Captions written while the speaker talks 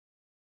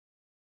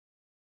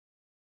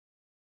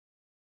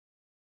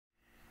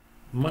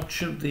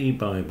Much of the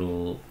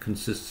Bible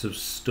consists of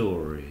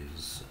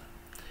stories.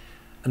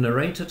 A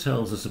narrator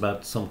tells us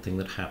about something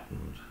that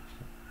happened,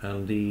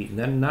 and the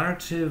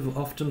narrative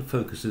often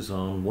focuses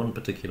on one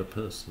particular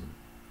person.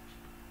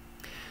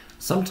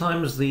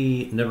 Sometimes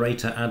the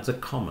narrator adds a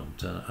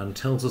comment and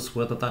tells us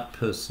whether that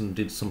person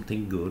did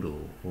something good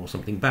or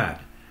something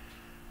bad,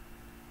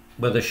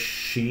 whether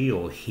she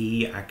or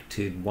he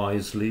acted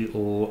wisely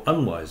or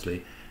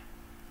unwisely.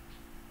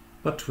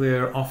 But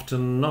we're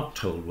often not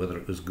told whether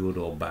it was good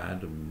or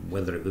bad,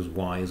 whether it was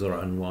wise or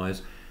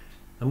unwise,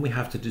 and we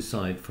have to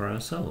decide for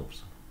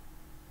ourselves.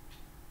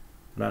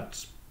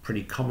 That's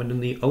pretty common in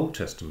the Old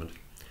Testament,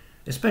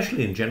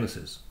 especially in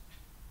Genesis.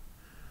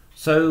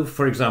 So,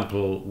 for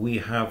example, we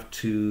have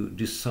to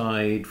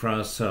decide for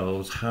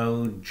ourselves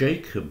how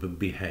Jacob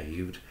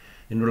behaved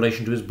in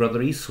relation to his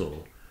brother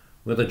Esau,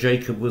 whether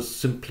Jacob was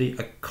simply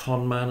a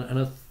con man and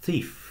a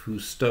thief who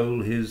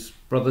stole his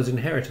brother's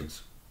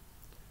inheritance.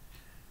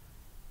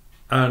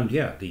 And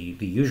yeah, the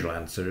usual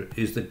answer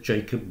is that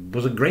Jacob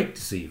was a great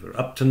deceiver,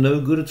 up to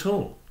no good at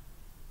all.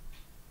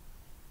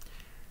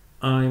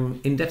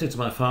 I'm indebted to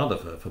my father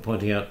for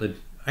pointing out that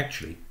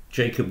actually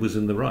Jacob was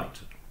in the right,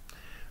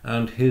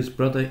 and his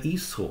brother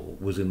Esau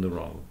was in the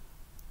wrong.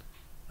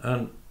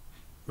 And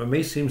it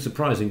may seem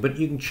surprising, but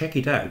you can check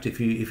it out if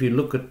you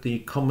look at the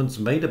comments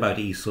made about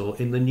Esau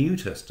in the New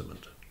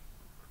Testament.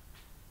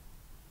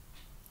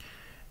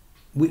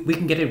 We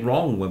can get it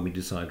wrong when we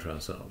decide for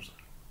ourselves.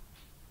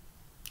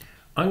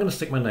 I'm going to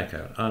stick my neck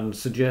out and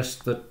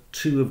suggest that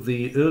two of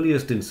the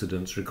earliest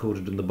incidents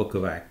recorded in the book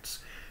of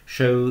Acts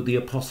show the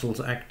apostles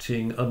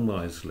acting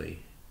unwisely,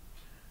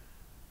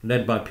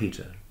 led by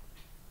Peter.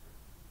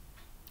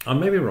 I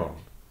may be wrong,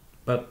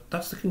 but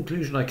that's the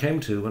conclusion I came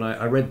to when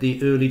I read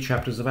the early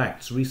chapters of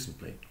Acts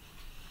recently.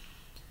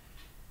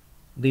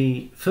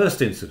 The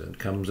first incident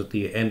comes at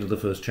the end of the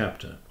first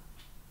chapter.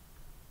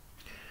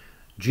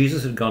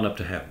 Jesus had gone up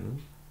to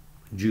heaven.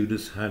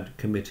 Judas had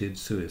committed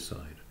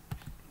suicide.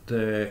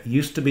 There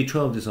used to be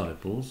 12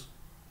 disciples,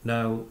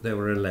 now there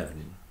were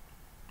 11.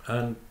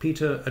 And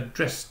Peter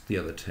addressed the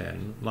other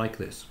 10 like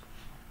this.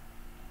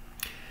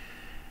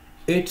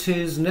 It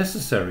is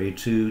necessary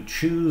to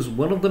choose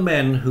one of the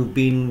men who've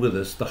been with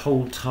us the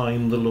whole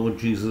time the Lord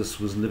Jesus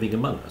was living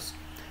among us,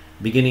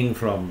 beginning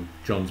from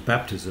John's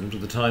baptism to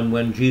the time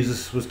when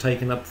Jesus was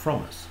taken up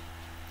from us.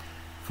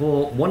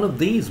 For one of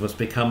these must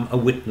become a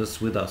witness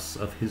with us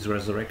of his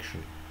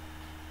resurrection.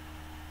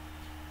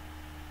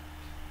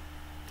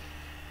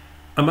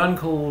 A man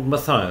called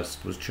Matthias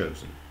was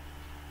chosen.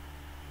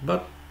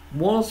 But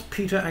was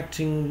Peter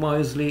acting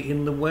wisely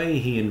in the way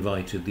he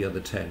invited the other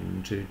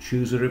 10 to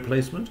choose a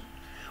replacement,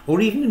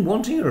 or even in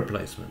wanting a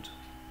replacement?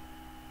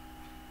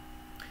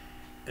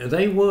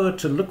 They were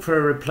to look for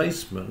a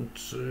replacement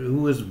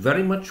who was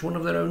very much one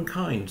of their own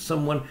kind,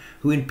 someone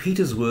who, in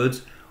Peter's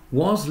words,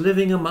 was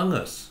living among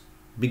us,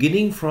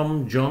 beginning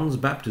from John's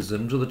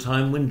baptism to the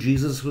time when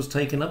Jesus was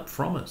taken up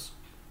from us.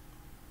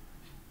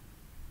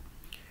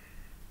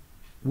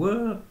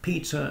 Were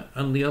Peter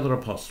and the other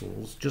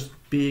apostles just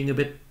being a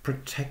bit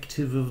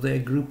protective of their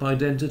group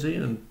identity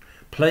and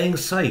playing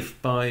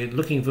safe by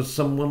looking for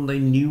someone they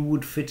knew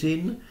would fit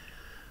in,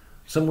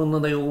 someone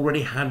that they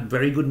already had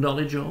very good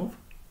knowledge of?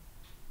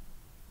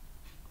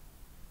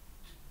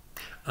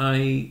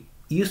 I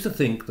used to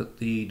think that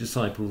the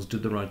disciples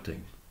did the right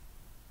thing,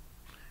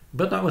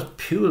 but that was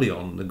purely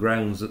on the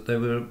grounds that there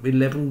were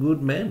 11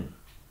 good men.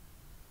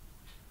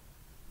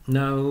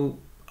 Now,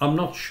 I'm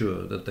not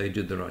sure that they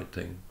did the right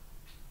thing.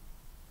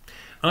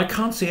 I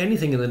can't see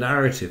anything in the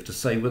narrative to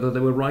say whether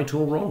they were right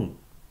or wrong.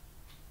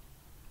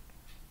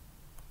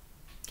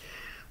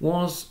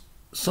 Was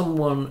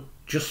someone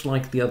just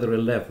like the other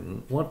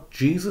 11 what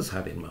Jesus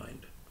had in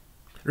mind?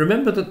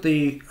 Remember that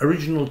the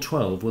original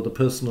 12 were the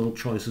personal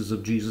choices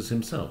of Jesus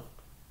himself.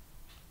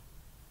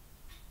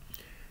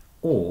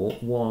 Or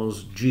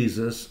was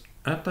Jesus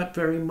at that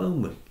very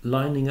moment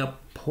lining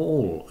up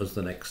Paul as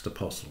the next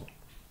apostle?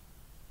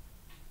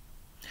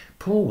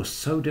 Paul was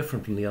so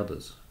different from the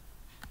others.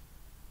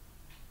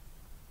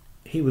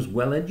 He was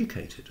well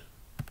educated.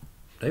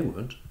 They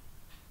weren't.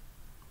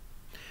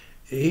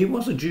 He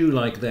was a Jew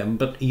like them,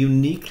 but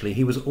uniquely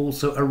he was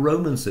also a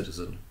Roman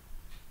citizen.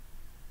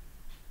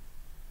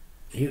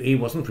 He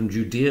wasn't from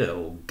Judea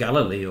or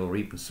Galilee or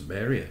even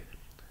Samaria.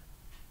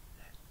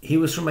 He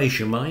was from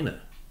Asia Minor.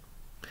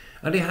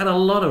 And he had a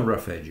lot of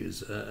rough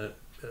edges, a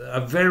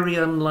very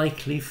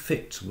unlikely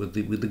fit with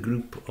the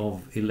group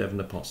of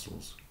 11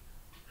 apostles.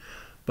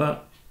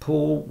 But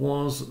Paul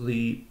was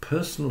the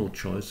personal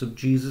choice of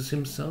Jesus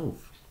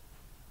himself.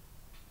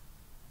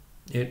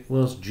 It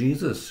was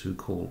Jesus who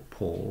called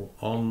Paul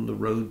on the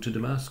road to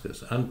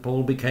Damascus, and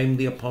Paul became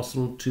the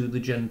apostle to the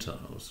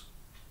Gentiles.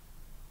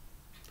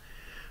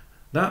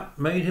 That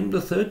made him the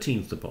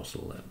 13th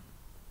apostle then.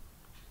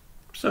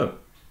 So,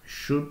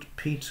 should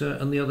Peter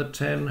and the other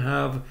 10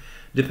 have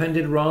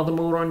depended rather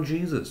more on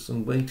Jesus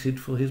and waited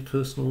for his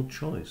personal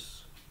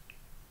choice?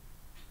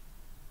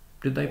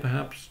 Did they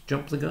perhaps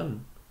jump the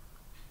gun?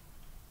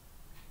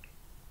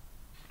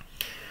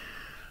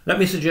 Let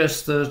me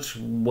suggest that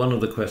one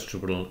of the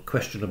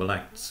questionable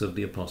acts of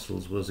the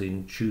apostles was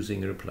in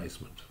choosing a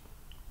replacement.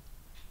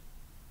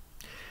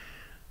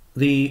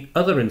 The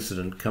other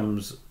incident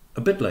comes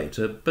a bit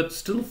later, but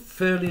still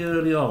fairly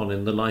early on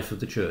in the life of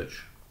the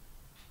church.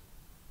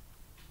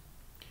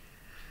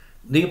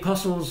 The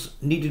apostles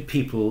needed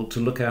people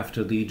to look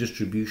after the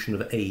distribution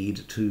of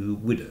aid to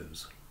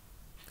widows.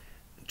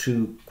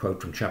 To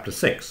quote from chapter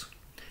 6,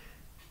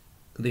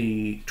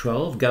 the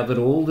 12 gathered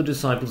all the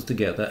disciples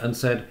together and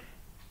said,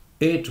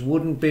 "It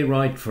wouldn't be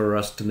right for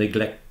us to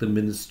neglect the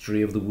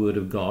ministry of the word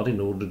of God in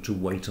order to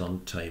wait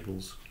on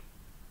tables.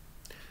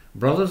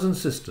 Brothers and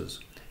sisters,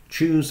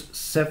 choose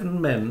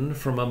 7 men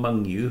from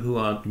among you who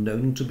are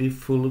known to be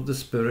full of the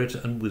Spirit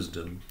and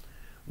wisdom.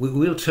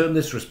 We'll turn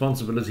this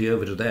responsibility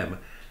over to them,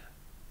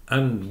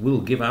 and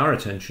we'll give our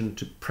attention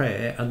to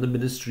prayer and the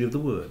ministry of the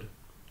word."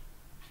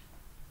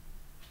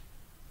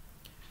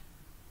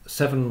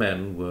 7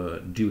 men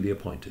were duly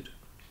appointed.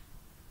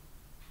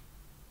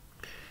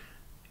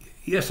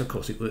 Yes, of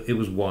course, it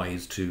was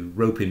wise to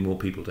rope in more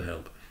people to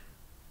help,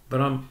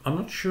 but I'm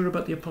not sure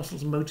about the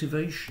apostles'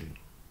 motivation.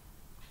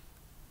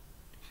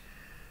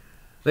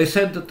 They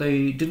said that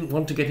they didn't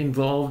want to get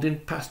involved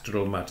in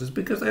pastoral matters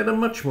because they had a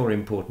much more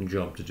important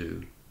job to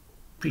do,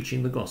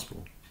 preaching the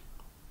gospel.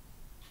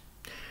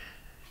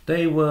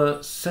 They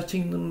were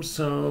setting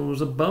themselves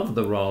above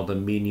the rather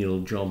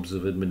menial jobs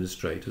of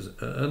administrators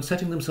and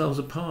setting themselves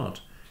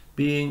apart,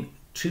 being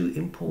too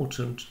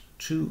important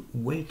to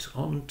wait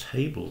on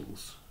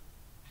tables.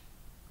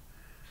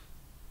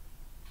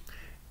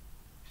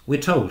 We're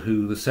told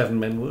who the 7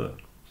 men were,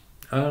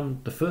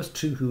 and the first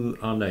 2 who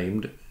are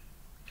named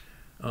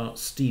are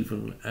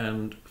Stephen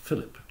and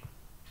Philip.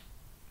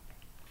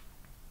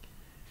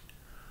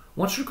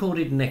 What's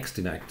recorded next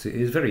in Acts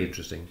is very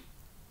interesting.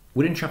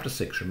 We're in chapter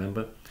 6,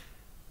 remember?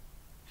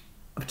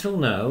 Up till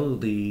now,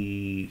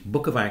 the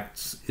book of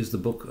Acts is the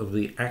book of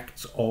the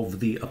Acts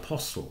of the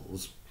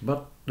Apostles,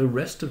 but the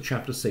rest of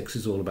chapter 6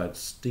 is all about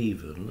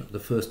Stephen, the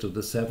first of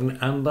the 7,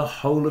 and the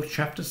whole of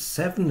chapter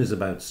 7 is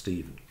about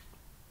Stephen.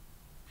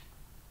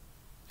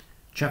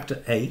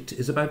 Chapter 8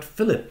 is about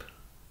Philip,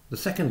 the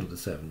second of the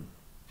 7.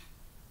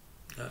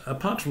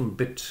 Apart from a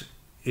bit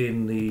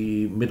in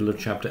the middle of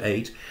chapter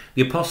 8,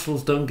 the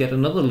apostles don't get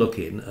another look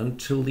in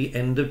until the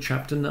end of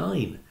chapter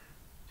 9,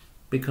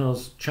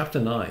 because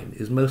chapter 9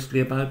 is mostly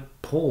about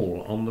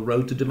Paul on the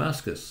road to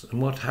Damascus and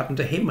what happened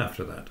to him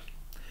after that.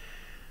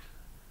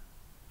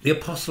 The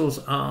apostles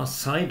are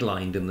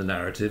sidelined in the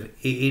narrative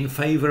in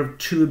favour of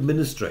 2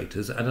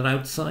 administrators and an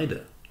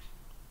outsider.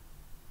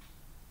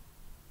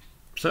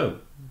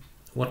 So,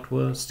 what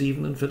were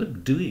Stephen and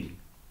Philip doing?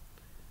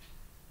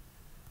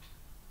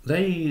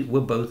 They were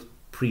both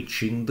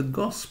preaching the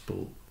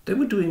gospel. They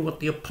were doing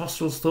what the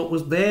apostles thought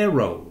was their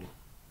role.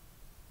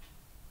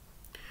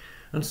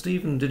 And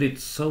Stephen did it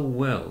so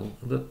well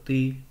that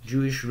the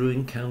Jewish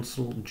ruling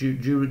council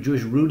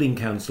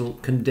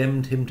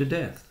condemned him to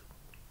death.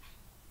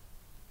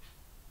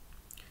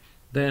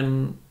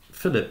 Then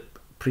Philip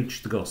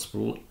preached the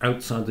gospel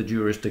outside the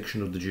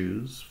jurisdiction of the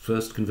Jews,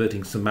 first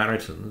converting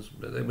Samaritans,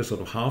 they were sort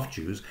of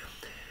half-Jews,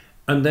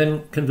 and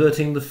then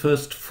converting the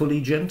first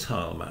fully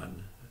Gentile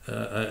man,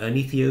 an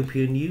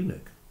Ethiopian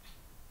eunuch.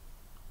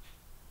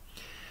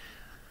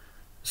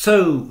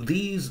 So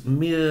these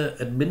mere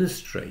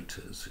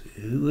administrators,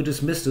 who were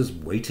dismissed as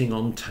waiting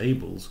on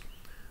tables,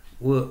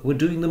 were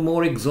doing the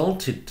more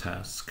exalted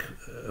task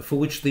for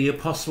which the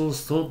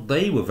apostles thought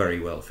they were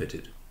very well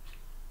fitted.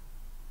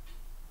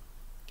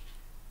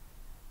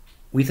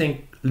 We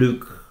think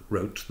Luke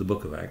wrote the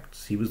book of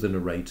Acts. He was the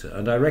narrator,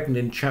 and I reckon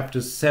in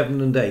chapters 7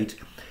 and 8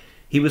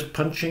 he was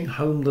punching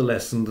home the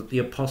lesson that the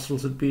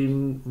apostles had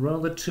been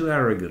rather too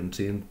arrogant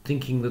in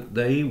thinking that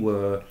they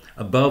were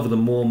above the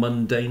more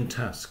mundane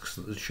tasks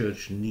that the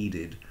church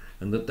needed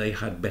and that they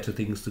had better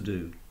things to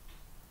do.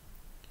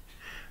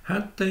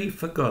 Had they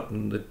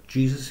forgotten that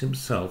Jesus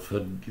himself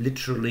had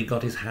literally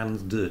got his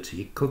hands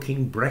dirty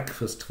cooking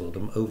breakfast for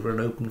them over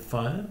an open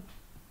fire?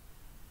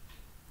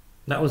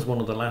 That was one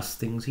of the last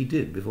things he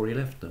did before he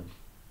left them.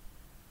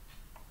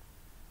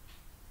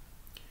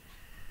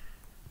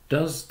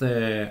 Does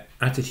their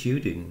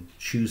attitude in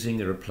choosing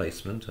a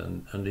replacement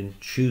and in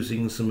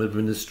choosing some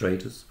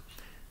administrators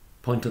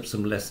point up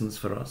some lessons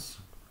for us?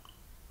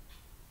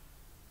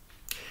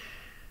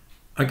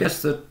 I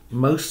guess that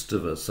most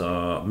of us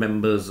are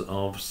members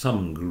of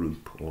some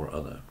group or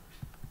other.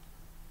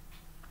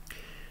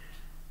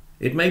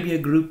 It may be a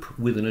group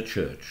within a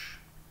church.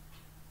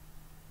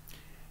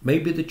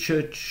 Maybe the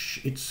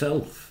church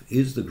itself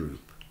is the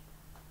group.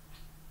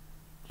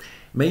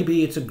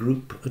 Maybe it's a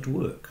group at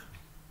work,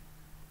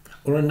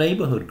 or a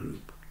neighbourhood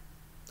group,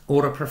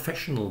 or a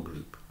professional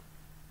group.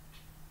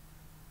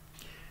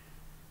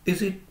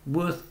 Is it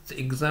worth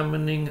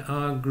examining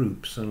our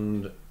groups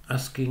and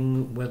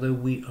asking whether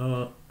we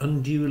are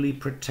unduly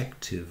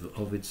protective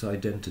of its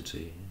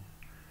identity,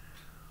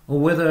 or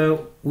whether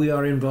we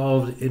are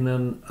involved in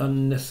an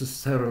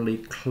unnecessarily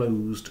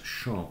closed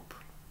shop?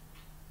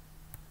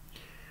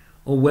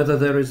 or whether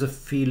there is a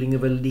feeling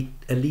of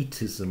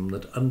elitism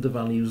that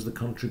undervalues the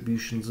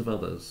contributions of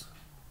others.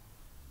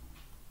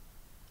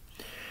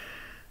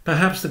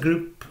 Perhaps the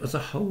group as a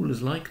whole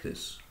is like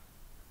this.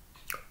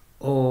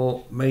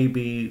 Or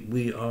maybe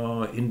we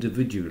are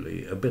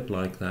individually a bit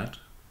like that.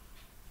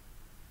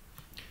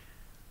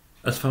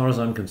 As far as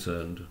I'm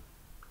concerned,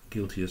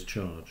 guilty as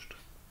charged.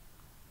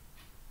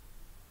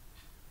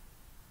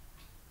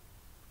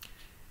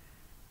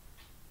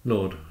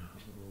 Lord,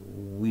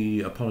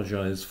 we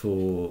apologise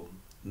for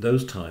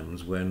those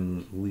times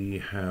when we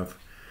have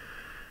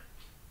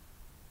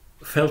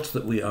felt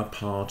that we are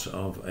part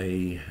of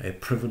a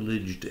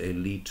privileged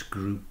elite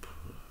group.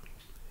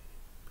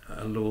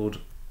 Lord,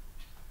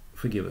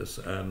 forgive us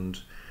and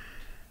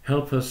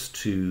help us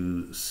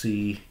to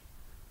see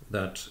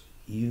that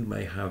you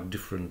may have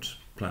different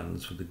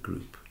plans for the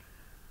group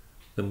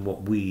than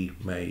what we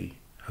may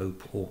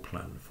hope or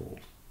plan for.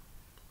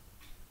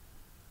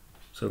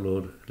 So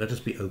Lord, let us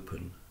be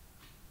open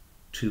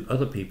to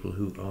other people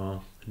who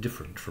are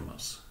different from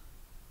us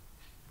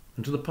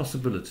and to the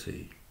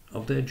possibility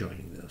of their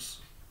joining us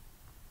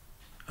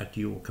at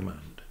your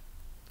command.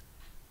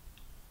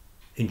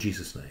 In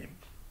Jesus' name,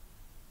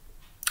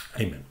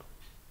 amen.